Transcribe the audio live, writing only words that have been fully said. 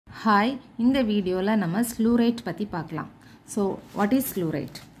Hi, இந்த வீடியோல நம்ம slew rate பத்தி பார்க்கலாம். So, what is slew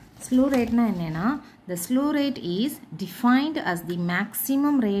rate? Slew rate na என்னன்னா the slew rate is defined as the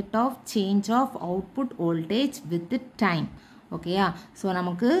maximum rate of change of output voltage with the time. ஓகேயா? So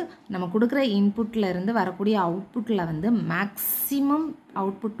நம்ம கொடுக்குற இன்புட்டில் இருந்து வரக்கூடிய அவுட்புட்டில் வந்து மேக்ஸிமம்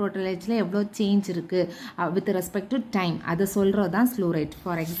அவுட்புட் டோட்டலேஜில் எவ்வளோ சேஞ்ச் இருக்குது வித் ரெஸ்பெக்ட் டு டைம் அதை சொல்கிறது தான் ஸ்லூ ரேட்.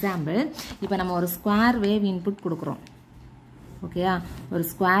 ஃபார் எக்ஸாம்பிள் இப்போ நம்ம ஒரு ஸ்கொயர் வேவ் இன்புட் கொடுக்குறோம். ஓகேயா? ஒரு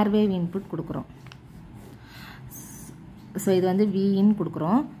ஸ்கொயர் வேவ் இன்புட் கொடுக்குறோம். ஸோ இது வந்து விஇன்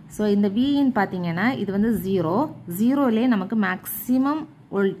கொடுக்குறோம். ஸோ இந்த விஇன் பார்த்தீங்கன்னா இது வந்து ஜீரோலே நமக்கு மேக்ஸிமம்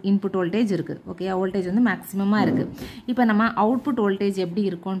இன்புட் வோல்டேஜ் இருக்குது. ஓகேயா? வோல்டேஜ் வந்து மேக்ஸிமமாக இருக்குது. இப்போ நம்ம அவுட்புட் வோல்டேஜ் எப்படி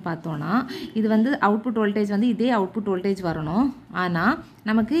இருக்கும்னு பார்த்தோன்னா இது வந்து அவுட்புட் வோல்டேஜ் வந்து இதே அவுட்புட் வோல்டேஜ் வரணும். ஆனால்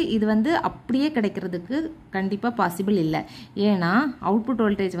நமக்கு இது வந்து அப்படியே கிடைக்கிறதுக்கு கண்டிப்பாக பாசிபிள் இல்லை. ஏன்னா அவுட்புட்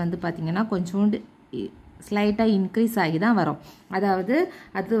வோல்டேஜ் வந்து பார்த்திங்கன்னா கொஞ்சோண்டு ஸ்லைட்டாக இன்க்ரீஸ் ஆகி தான் வரும். அதாவது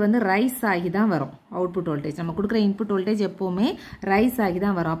அது வந்து ரைஸ் ஆகி தான் வரும். அவுட்புட் வோல்டேஜ் நம்ம கொடுக்குற இன்புட் வோல்டேஜ் எப்போவுமே ரைஸ் ஆகி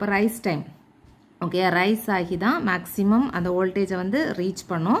தான் வரும். அப்போ ரைஸ் டைம் ஓகே ரைஸ் ஆகி தான் மேக்ஸிமம் அந்த வோல்டேஜை வந்து ரீச்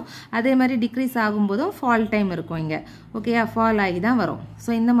பண்ணும். அதே மாதிரி டிக்ரீஸ் ஆகும்போதும் ஃபால் டைம் இருக்கும் இங்கே. ஓகேயா? ஃபால் ஆகி தான் வரும். ஸோ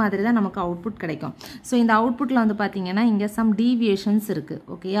இந்த மாதிரி தான் நமக்கு அவுட்புட் கிடைக்கும். ஸோ இந்த அவுட்புட்டில் வந்து பார்த்தீங்கன்னா இங்கே சம் டீவியேஷன்ஸ் இருக்குது.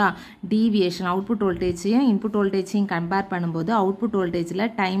 ஓகேயா? டீவியேஷன் அவுட்புட் வோல்டேஜையும் இன்புட் வோல்டேஜையும் கம்பேர் பண்ணும்போது அவுட்புட் வோல்டேஜில்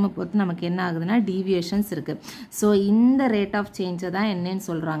டைமை பொறுத்து நமக்கு என்ன ஆகுதுன்னா டீவியேஷன்ஸ் இருக்குது. ஸோ இந்த ரேட் ஆஃப் சேஞ்சை தான் என்னன்னு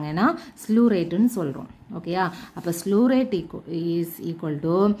சொல்கிறாங்கன்னா ஸ்லூ ரேட்டுன்னு சொல்கிறோம். ஓகேயா? அப்போ slew rate is equal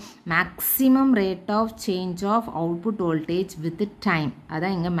to maximum rate of change of output voltage with time.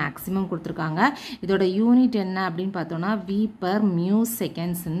 அதான் இங்கே மேக்ஸிமம் கொடுத்துருக்காங்க. இதோட யூனிட் என்ன அப்படின்னு பார்த்தோம்னா வி பர் மியூ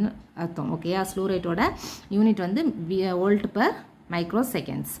செகண்ட்ஸ்ன்னு அர்த்தம். ஓகேயா? ஸ்லூ ரேட்டோட யூனிட் வந்து volt per micro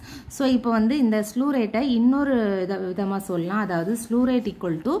seconds. So இப்போ வந்து இந்த ஸ்லூ ரேட்டை இன்னொரு விதமாக சொல்லலாம். அதாவது slew rate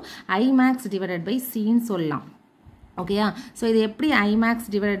equal to I maths divided by சின்னு சொல்லலாம். ஓகேயா? ஸோ இது எப்படி ஐமேக்ஸ்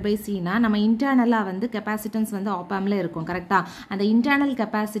டிவைட் பை சினா நம்ம இன்டர்னலாக வந்து கெப்பாசிட்டன்ஸ் வந்து ஆப்பாமில் இருக்கும். கரெக்டாக? அந்த இன்டர்னல்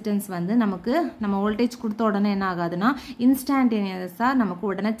கெப்பாசிட்டன்ஸ் வந்து நம்ம வோல்டேஜ் கொடுத்த உடனே என்ன ஆகாதுன்னா இன்ஸ்டான்டேனியஸாக நமக்கு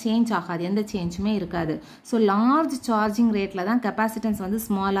உடனே சேஞ்ச் ஆகாது. எந்த சேஞ்சுமே இருக்காது. ஸோ லார்ஜ் சார்ஜிங் ரேட்டில் தான் கெப்பாசிட்டன்ஸ் வந்து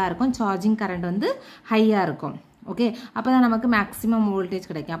ஸ்மாலாக இருக்கும், சார்ஜிங் கரண்ட் வந்து ஹையாக இருக்கும். ஓகே? அப்போ தான் நமக்கு மேக்ஸிமம் வோல்டேஜ்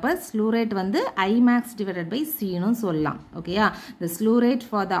கிடைக்கும். அப்போ ஸ்லூ ரேட் வந்து ஐ மேக்ஸ் டிவைடட் பை சின்னு சொல்லலாம். ஓகேயா? த slew rate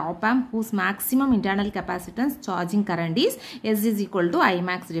for the app-amp whose maximum internal capacitance charging current is S is equal to I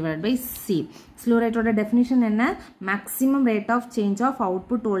maths divided by C. Slew ரேட்டோட definition என்ன? Maximum rate of change of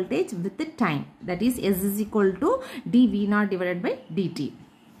output voltage with time. That is S is equal to T V not divided by DD.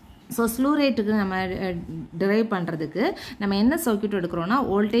 So slew ரேட்டுக்கு நம்ம drive பண்ணுறதுக்கு நம்ம என்ன circuit எடுக்கிறோம்னா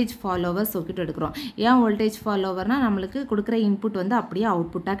voltage follower circuit எடுக்கிறோம். ஏன் voltage ஃபாலோவர்னால் நம்மளுக்கு கொடுக்குற இன்புட் வந்து அப்படியே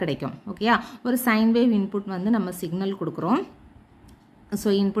அவுட்புட்டாக கிடைக்கும். ஓகேயா? ஒரு சைன் வேவ் இன்புட் வந்து நம்ம சிக்னல் கொடுக்குறோம். So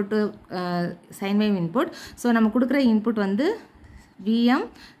input sine wave input. So நம்ம கொடுக்குற இன்புட் வந்து Vm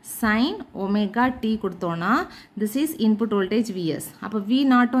sin omega t கொடுத்தோன்னா this is input voltage Vs. அப்போ V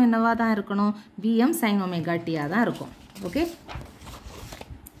நாட்டும் என்னவா தான் இருக்கணும்? Vm sin omega t தான் இருக்கும். Okay?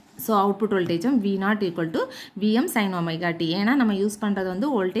 So output வோல்டேஜும் we not equal to VM sine omega t. ஏன்னா நம்ம யூஸ் பண்ணுறது வந்து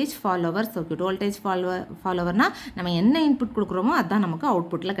வோல்டேஜ் ஃபாலோவர் சர்க்யூட். வோல்டேஜ் ஃபாலோவர்னா நம்ம என்ன இன்புட் கொடுக்குறோமோ அதுதான் நமக்கு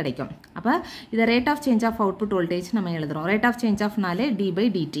அவுட்புட்டில் கிடைக்கும். அப்போ இதை rate of change of output voltage நம்ம எழுதுகிறோம். Rate of change ஆஃப்னாலே D by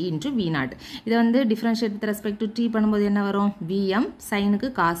DD into we not. இதை வந்து differentiate with respect to D பண்ணும்போது என்ன வரும்? விஎம் சைனுக்கு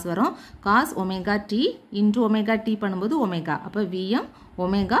காஸ் வரும். Cos omega t into omega t பண்ணும்போது ஒமேகா. அப்போ விஎம்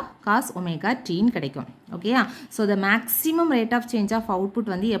ஒமேகா காஸ் ஒமேகா டீன்னு கிடைக்கும். ஓகேயா? So the maximum rate of change of output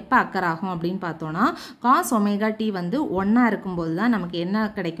வந்து எப்போ அக்கர் ஆகும் அப்படின்னு பார்த்தோன்னா காஸ் ஒமேகா டி வந்து 1 இருக்கும்போது தான் நமக்கு என்ன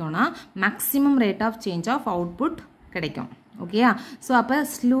கிடைக்கும்னா maximum rate of change of output கிடைக்கும். ஓகேயா? ஸோ அப்போ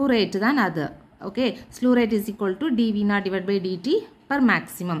ஸ்லூ ரேட் தான் அது. Okay? Slew rate is equal to TV not divide by DD per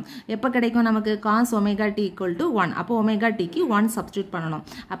maximum. எப்போ கிடைக்கும் நமக்கு? Cos omega t equal to 1. அப்போ ஒமேகா டிக்கு 1 சப்ஸ்டியூட் பண்ணணும்.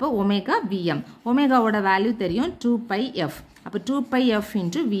 அப்போ ஒமேகா விஎம். ஒமேகாவோட வேல்யூ தெரியும் 2πf. அப்போ 2πf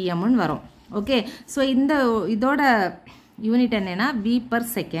இன்ட்டு விஎம்னு வரும். ஓகே? ஸோ இதோட யூனிட் என்னன்னா வி பர்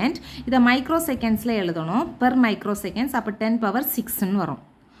செகண்ட். இதை மைக்ரோ செகண்ட்ஸில் எழுதணும். Per micro seconds. அப்போ 10⁻⁶ வரும்.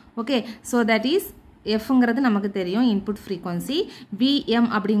 ஓகே? ஸோ தட் இஸ் எஃப்ங்கிறது நமக்கு தெரியும் இன்புட் ஃப்ரீக்வன்சி. விஎம்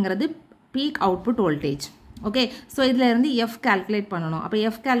அப்படிங்கிறது peak output voltage. Okay? So இதில் இருந்து எஃப் கால்குலேட் பண்ணணும். அப்போ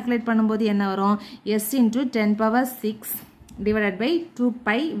எஃப் கால்குலேட் பண்ணும்போது என்ன வரும்? எஸ் இன்ட்டு 10⁻⁶ டிவைடட் பை 2π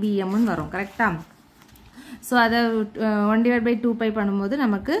விஎம்னு வரும். கரெக்டாக? ஸோ அதை 1/2π பண்ணும்போது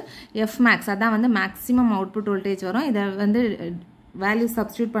நமக்கு எஃப் மேக்ஸ் அதான் வந்து மேக்ஸிமம் அவுட்புட் வோல்டேஜ் வரும். இதை வந்து வேல்யூ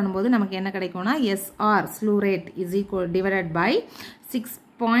சப்ஸ்டியூட் பண்ணும்போது நமக்கு என்ன கிடைக்கும்னா SR slew rate is equal divided by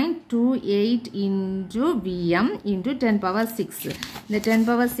 6.28 into VM into 10⁻⁶. இந்த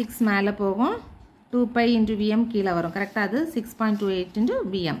 10⁻⁶ மேலே போகும். 2 pi into Vm கீழே வரும் கரெக்டாக அது 6.28 into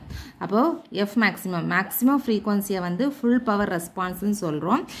Vm அப்போ F maximum frequency வந்து full power response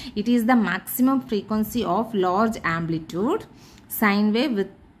சொல்கிறோம். It is the maximum frequency of large amplitude sine wave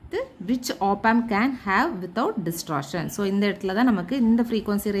with which op-amp can have without distortion. So இந்த இடத்துல தான் நமக்கு இந்த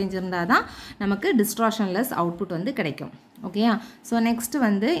frequency range இருந்தால் தான் நமக்கு distortionless output வந்து கிடைக்கும். ஓகேயா ஸோ நெக்ஸ்ட்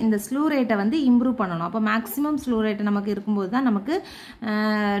வந்து இந்த ஸ்லூ ரேட்டை வந்து இம்ப்ரூவ் பண்ணணும். அப்போ மேக்ஸிமம் ஸ்லூ ரேட் நமக்கு இருக்கும்போது தான் நமக்கு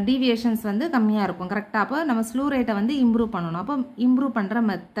டீவியேஷன்ஸ் வந்து கம்மியாக இருக்கும் கரெக்டாக. அப்போ நம்ம ஸ்லூ ரேட்டை வந்து இம்ப்ரூவ் பண்ணணும். அப்போ இம்ப்ரூவ் பண்ணுற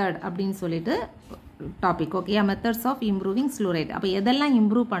மெத்தட் அப்படின்னு சொல்லிட்டு டாபிக் ஓகேயா methods of improving slew rate. அப்போ எதெல்லாம்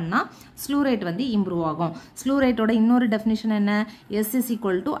இம்ப்ரூவ் பண்ணால் ஸ்லூ ரேட் வந்து இம்ப்ரூவ் ஆகும். ஸ்லூ ரேட்டோட இன்னொரு டெஃபினிஷன் என்ன? S is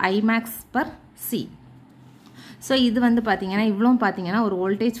equal to Imax/C. So இது வந்து பார்த்தீங்கன்னா இவ்வளோ பார்த்தீங்கன்னா ஒரு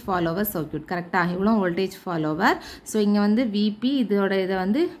வோல்டேஜ் ஃபாலோவர் சர்க்யூட் கரெக்டாக இவ்வளோ வோல்டேஜ் ஃபாலோவர். ஸோ இங்கே வந்து விபி இதோட இதை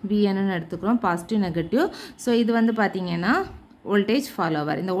வந்து விஎன்னு எடுத்துக்கிறோம் பாசிட்டிவ் நெகட்டிவ். ஸோ இது வந்து பார்த்தீங்கன்னா வோல்டேஜ்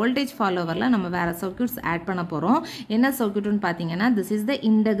ஃபாலோவர். இந்த வோல்டேஜ் ஃபாலோவரில் நம்ம வேறு சர்க்யூட்ஸ் ஆட் பண்ண போகிறோம். என்ன சர்க்யூட்னு பார்த்தீங்கன்னா this is the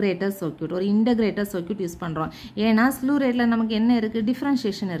integrator circuit. ஒரு இன்டகிரேட்டர் சர்க்யூட் யூஸ் பண்ணுறோம். ஏன்னா ஸ்லூ ரேட்டில் நமக்கு என்ன இருக்குது?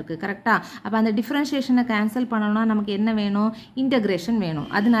 டிஃப்ரென்ஷியேஷன் இருக்குது கரெக்டாக. அப்போ அந்த டிஃப்ரென்ஷியேஷனை கேன்சல் பண்ணணும்னா நமக்கு என்ன வேணும்? இன்டகிரேஷன் வேணும்.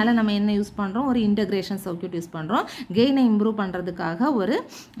 அதனால நம்ம என்ன யூஸ் பண்ணுறோம்? ஒரு இன்டகிரேஷன் சர்க்யூட் யூஸ் பண்ணுறோம். கெயினை இம்ப்ரூவ் பண்ணுறதுக்காக ஒரு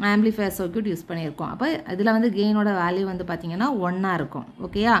ஆம்பிளிஃபயர் சர்க்யூட் யூஸ் பண்ணியிருக்கோம். அப்போ இதில் வந்து கெயினோட வேல்யூ வந்து பார்த்தீங்கன்னா 1 இருக்கும்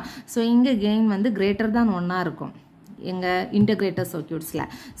ஓகேயா. ஸோ இங்கே கெயின் வந்து கிரேட்டர் தான் 1 இருக்கும் எங்கள் இன்டகிரேட்டர் சர்க்யூட்ஸில்.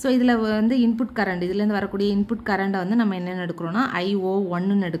 ஸோ இதில் வந்து இன்புட் கரண்ட் இதுலேருந்து வரக்கூடிய இன்புட் கரண்ட்டை வந்து நம்ம என்னென்னு எடுக்கிறோம்னா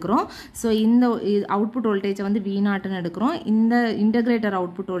IO1ன்னு எடுக்கிறோம். ஸோ இந்த அவுட்புட் வோல்டேஜை வந்து V0ன்னு எடுக்கிறோம். இந்த இன்டகிரேட்டர்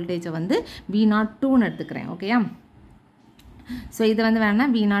அவுட்புட் வோல்டேஜை வந்து V02ன்னு எடுத்துக்கிறேன் ஓகேயா. ஸோ இதை வந்து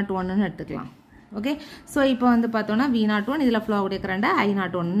வேணால் V01ன்னு எடுத்துக்கலாம் ஓகே. ஸோ இப்போ வந்து பார்த்தோன்னா V01 இதில் ஃப்ளோ ஆகக்கூடிய கரண்ட்டை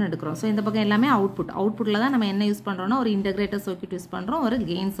I01ன்னு எடுக்கிறோம். ஸோ இந்த பக்கம் எல்லாமே அவுட்புட்டில் தான் நம்ம என்ன யூஸ் பண்ணுறோம்னா ஒரு இன்டகிரேட்டர் சர்க்யூட் யூஸ் பண்ணுறோம், ஒரு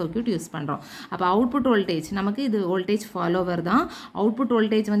கெயின் சர்க்யூட் யூஸ் பண்ணுறோம். அப்போ அவுட்புட் வோல்டேஜ் நமக்கு இது வோல்டேஜ் ஃபாலோவர் தான். அவுட்புட்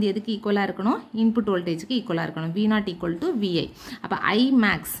வோல்டேஜ் வந்து எதுக்கு ஈக்குவலாக இருக்கணும்? இன்புட் வோல்டேஜுக்கு ஈக்குவலாக இருக்கணும். V0 equal to VI. அப்போ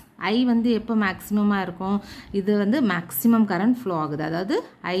Imax I வந்து எப்போ மேக்ஸிமமாக இருக்கும்? இது வந்து மேக்ஸிமம் கரண்ட் ஃப்ளோ ஆகுது. அதாவது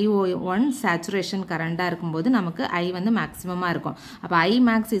IO1 சேச்சுரேஷன் கரண்டாக இருக்கும்போது நமக்கு I வந்து மேக்ஸிமமாக இருக்கும். அப்போ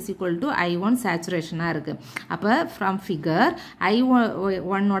Imax is equal to I1 சேச்சுரேஷனாக இருக்குது. அப்போ ஃப்ரம் ஃபிகர்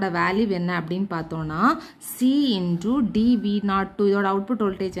I1ஓட வேல்யூ என்ன அப்படின்னு பார்த்தோன்னா C into dV02 இதோட அவுட்புட்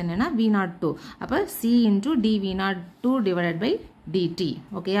வோல்டேஜ் என்னென்னா V02. அப்போ C into dV02 divided by dt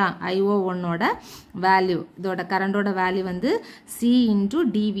ஓகேயா. IO1ஓட வேல்யூ இதோட கரண்டோட வேல்யூ வந்து C into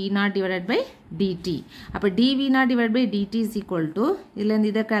dV0 divided by dt. அப்போ dV0 divided by dt is equal to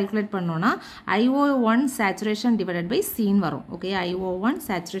இதுலேருந்து இதை கால்குலேட் பண்ணோன்னா IO1 saturation divided by Cன்னு வரும் okay. IO1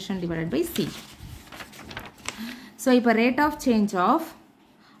 saturation divided by C. So இப்போ rate of change of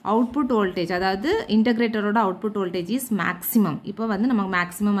output voltage அதாவது இன்டகிரேட்டரோட output voltage is maximum. இப்போ வந்து நமக்கு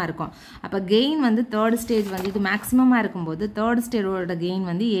மேக்ஸிமமாக இருக்கும். அப்போ கெயின் வந்து தேர்ட் ஸ்டேஜ் வந்து இது மேக்ஸிமமாக இருக்கும்போது தேர்ட் ஸ்டேஜோட கெயின்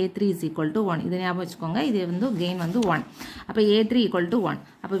வந்து A3 is equal to 1. இது ஞாபகம் வச்சுக்கோங்க. இது வந்து கெயின் வந்து 1. அப்போ A3 equal to 1.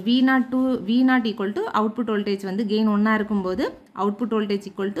 அப்போ V0 equal to output voltage வந்து கெயின் 1 இருக்கும்போது output voltage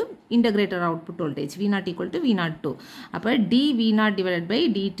equal to integrator output voltage V0 equal to V02. அப்போ dV0 divided by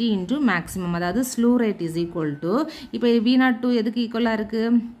dt into maximum அதாவது slew rate is equal to இப்போ V02 எதுக்கு ஈக்குவலாக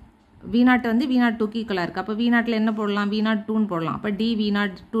இருக்குது? V0 வந்து V02க்கு ஈக்குவலாக இருக்குது. அப்போ V0ல என்ன போடலாம்? V02ன்னு போடலாம். அப்போ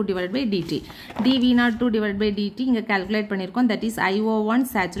dV02 divided by dt. dV02 divided by dt இங்கே கால்குலேட் பண்ணியிருக்கோம். That is IO1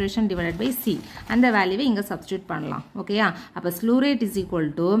 saturation divided by C. அந்த வேல்யூவை இங்கே சப்ஸ்டியூட் பண்ணலாம் ஓகேயா. அப்போ slew rate is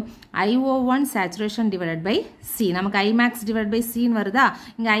equal to IO1 saturation divided by C. நமக்கு Imax divided by Cன்னு வருதா?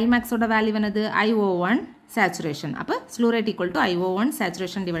 இங்கே Imaxோட வேல்யூ என்னது? IO1 saturation. அப்போ slew rate equal to IO1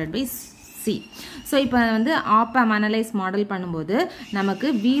 saturation divided by C. So இப்போ வந்து ஆப்-ஆம்ப் அனலைஸ் மாடல் பண்ணும்போது நமக்கு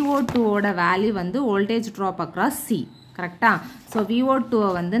VO2ஓட வேல்யூ வந்து வோல்டேஜ் ட்ராப் அக்ராஸ் C கரெக்டாக. ஸோ VO2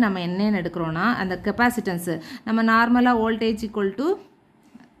 வந்து நம்ம என்னன்னு எடுக்கிறோன்னா அந்த கெப்பாசிட்டன்ஸு நம்ம நார்மலாக வோல்டேஜ் ஈக்குவல் டு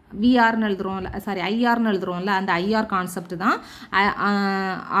விஆர்னு எழுதுறோம்ல ஐஆர்னு எழுதுறோம்ல அந்த ஐஆர் கான்செப்ட் தான்.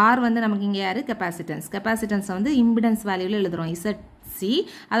 ஆர் வந்து நமக்கு இங்கே யார்? கெப்பாசிட்டன்ஸை வந்து இம்பிடன்ஸ் வேல்யூவில் எழுதுறோம் ZC.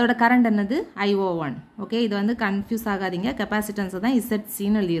 அதோட கரண்ட் என்னது? IO1 okay. இது வந்து கன்ஃபியூஸ் ஆகாதீங்க. கெப்பாசிட்டன்ஸை தான்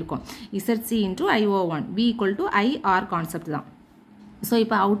ZCன்னு எழுதியிருக்கோம். ZC into IO1 V equal to IR concept தான். ஸோ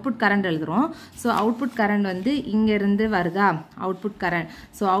இப்போ அவுட்புட் கரண்ட் எழுதுகிறோம். ஸோ அவுட்புட் கரண்ட் வந்து இங்கேருந்து வருதா output current.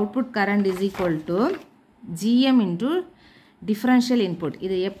 So output current is equal to GM into differential input.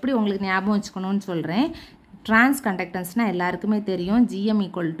 இது எப்படி உங்களுக்கு ஞாபகம் வச்சுக்கணும்னு சொல்கிறேன். ட்ரான்ஸ் கண்டக்டன்ஸ்னால் எல்லாருக்குமே தெரியும். GM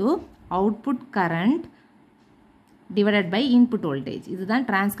equal to output current divided by input voltage. இதுதான்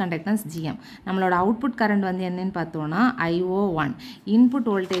trans conductance GM. நம்மளோட output current வந்து என்னன்னு பார்த்தோம்னா IO1. input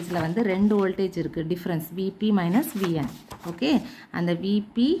voltageல வந்து ரெண்டு voltage இருக்கு difference VP minus VN. Okay. அந்த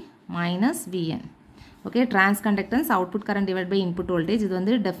VP minus VN. Okay transconductance output current divided by input voltage இது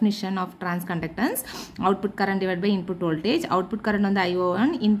வந்து definition of transconductance output current divided by input voltage output current வந்து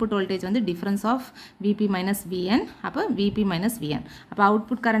IO1 input voltage வந்து difference of VP minus VN அப்ப VP minus VN அப்ப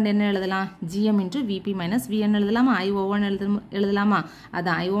output current என்ன எழுதலாம் GM into VP minus VN எழுதலாமா IO1 எழுதலாமா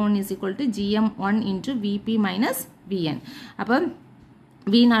அதான் IO1 is equal to GM1 into VP minus VN அப்ப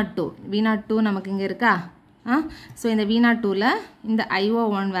V02 நமக்கு இங்க இருக்கா so இந்த V02 ல இந்த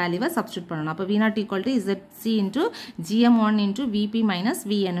IO1 வேல்யூவை சப்ஸ்டிட்யூட் பண்ணனும் அப்ப V0 equal to ZC into GM1 into VP minus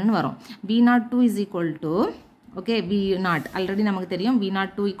VN ன்னு வரும் V02 is equal to okay V0 already நமக்கு தெரியும்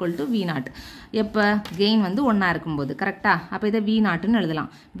V02 equal to V0 எப்ப கெயின் வந்து 1 இருக்கும்போது கரெக்ட்டா அப்ப இத V0 ன்னு எழுதலாம்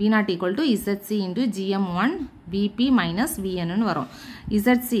V0 equal to ZC into GM1 VP minus VN ன்னு வரும்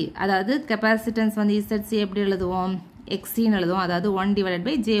ZC அதாவது கெபாசிட்டன்ஸ் வந்து ZC எப்படி எழுதுவோம் XC ன்னு எழுதுவோம் அதாவது 1 divided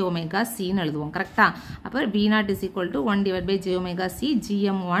by j omega c ன்னு எழுதுவோம் கரெக்ட்டா அப்ப V0 is equal to 1 divided by j omega c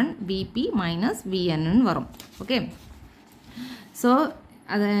GM1 VP minus VN ன்னு வரும் ஓகே சோ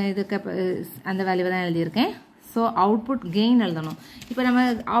அத இதுக்கு அந்த வேல்யூவை தான் எழுதி இருக்கேன் சோ அவுட்புட் கெயின் எழுதணும் இப்போ நம்ம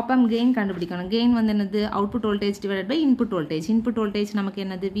ஆப்-ஆம்ப் கெயின் கண்டுபிடிக்கணும் கெயின் வந்து என்னது output voltage divided by input voltage நமக்கு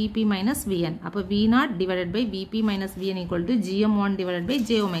என்னது VP minus VN அப்ப V0 divided by VP minus VN equal to GM1 divided by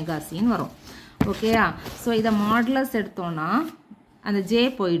j omega c ன்னு வரும் ஓகேயா சோ இத மாடுலஸ் எடுத்தோம்னா அந்த j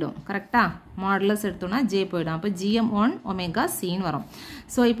போய்டும் கரெக்ட்டா மாடுலஸ் எடுத்தோம்னா j போய்டும் அப்ப GM1 omega c ன்னு வரும்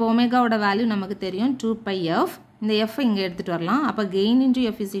சோ இப்போ ஒமேகாவோட வேல்யூ நமக்கு தெரியும் 2πf இந்த f இங்க எடுத்துட்டு வரலாம் அப்ப gain into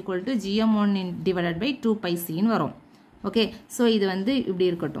f is equal to GM1 divided by 2πc ன்னு வரும் ஓகே சோ இது வந்து இப்படி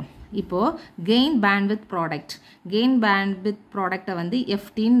இருக்கட்டும் இப்போ gain bandwidth product வந்து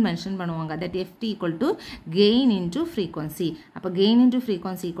ft ன்னு மென்ஷன் பண்ணுவாங்க that ft equal to gain into frequency அப்ப gain into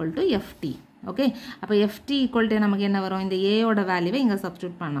frequency equal to ft okay அப்ப ft equal to நமக்கு என்ன வரும் இந்த a ஓட வேல்யூவை இங்க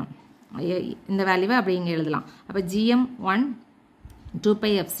சப்ஸ்டிட்யூட் பண்ணலாம் இந்த வேல்யூவை அப்படியே இங்க எழுதலாம் அப்ப GM1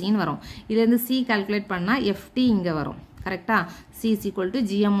 2πfc ன்னு வரும் இதுல இருந்து c கால்குலேட் பண்ணா ft இங்க வரும் கரெக்ட்டா c is equal to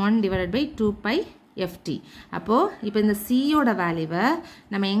GM1 divided by 2πft அப்போ இப்போ இந்த c ஓட வேல்யூவை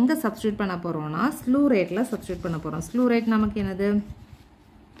நம்ம எங்க சப்ஸ்டிட்யூட் பண்ண போறோம்னா ஸ்லூ ரேட்ல சப்ஸ்டிட்யூட் பண்ண போறோம் ஸ்லூ ரேட் நமக்கு என்னது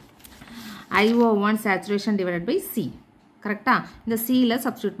IO1 saturation divided by c கரெக்ட்டா இந்த c ல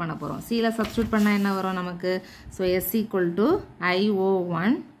சப்ஸ்டிட்யூட் பண்ண போறோம் c ல சப்ஸ்டிட்யூட் பண்ணா என்ன வரும் நமக்கு so s equal to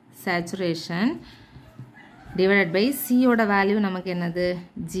IO1 saturation divided by c ஓட வேல்யூ நமக்கு என்னது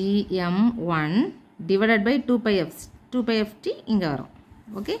GM1 divided by 2πft இங்க வரும்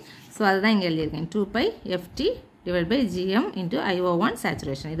ஓகே சோ அதுதான் இங்க எழுதி இருக்கேன் 2πft divided by GM into IO1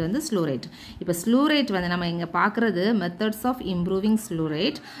 saturation இது வந்து ஸ்லூ ரேட் இப்போ ஸ்லூ ரேட் வந்து நம்ம இங்க பார்க்கிறது methods of improving slew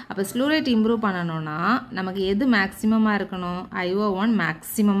rate அப்ப ஸ்லூ ரேட் இம்ப்ரூவ் பண்ணனும்னா நமக்கு எது மேக்ஸिमமா இருக்கணும் IO1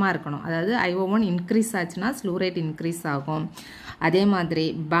 மேக்ஸिमமா இருக்கணும் அதாவது IO1 இன்கிரீஸ் ஆச்சுனா ஸ்லூ ரேட் இன்கிரீஸ் ஆகும் அதே மாதிரி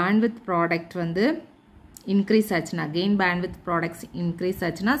பேண்ட்வித் ப்ராடக்ட் வந்து இன்கிரீஸ் ஆச்சுனா gain bandwidth products இன்கிரீஸ்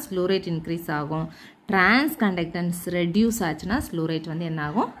ஆச்சுனா ஸ்லூ ரேட் இன்கிரீஸ் ஆகும் transconductance reduce ஆச்சுனா ஸ்லூ ரேட் வந்து என்ன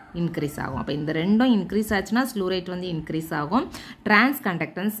ஆகும் இன்கிரீஸ் ஆகும் அப்ப இந்த ரெண்டும் இன்கிரீஸ் ஆச்சுனா ஸ்லூ ரேட் வந்து இன்கிரீஸ் ஆகும்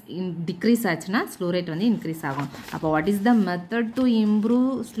transconductance decrease ஆச்சுனா ஸ்லூ ரேட் வந்து இன்கிரீஸ் ஆகும் அப்ப what is the method to improve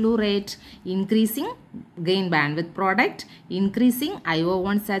slew rate increasing gain bandwidth product increasing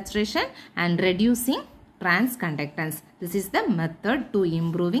IO1 saturation and reducing transconductance this is the method to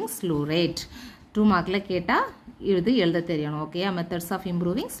improving slew rate 2 மார்க்ல கேட்டா இது எழுத தெரியணும் okay methods of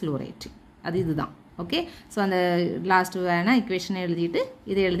improving slew rate அது இதுதான் okay so அந்த last வேணா equation எழுதிட்டு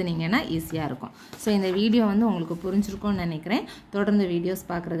இதை எழுதுனீங்கன்னா ஈஸியா இருக்கும் சோ இந்த வீடியோ வந்து உங்களுக்கு புரிஞ்சிருக்கும்னு நினைக்கிறேன் தொடர்ந்து வீடியோஸ்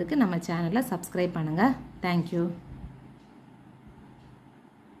பார்க்கிறதுக்கு நம்ம சேனலை Subscribe பண்ணுங்க Thank you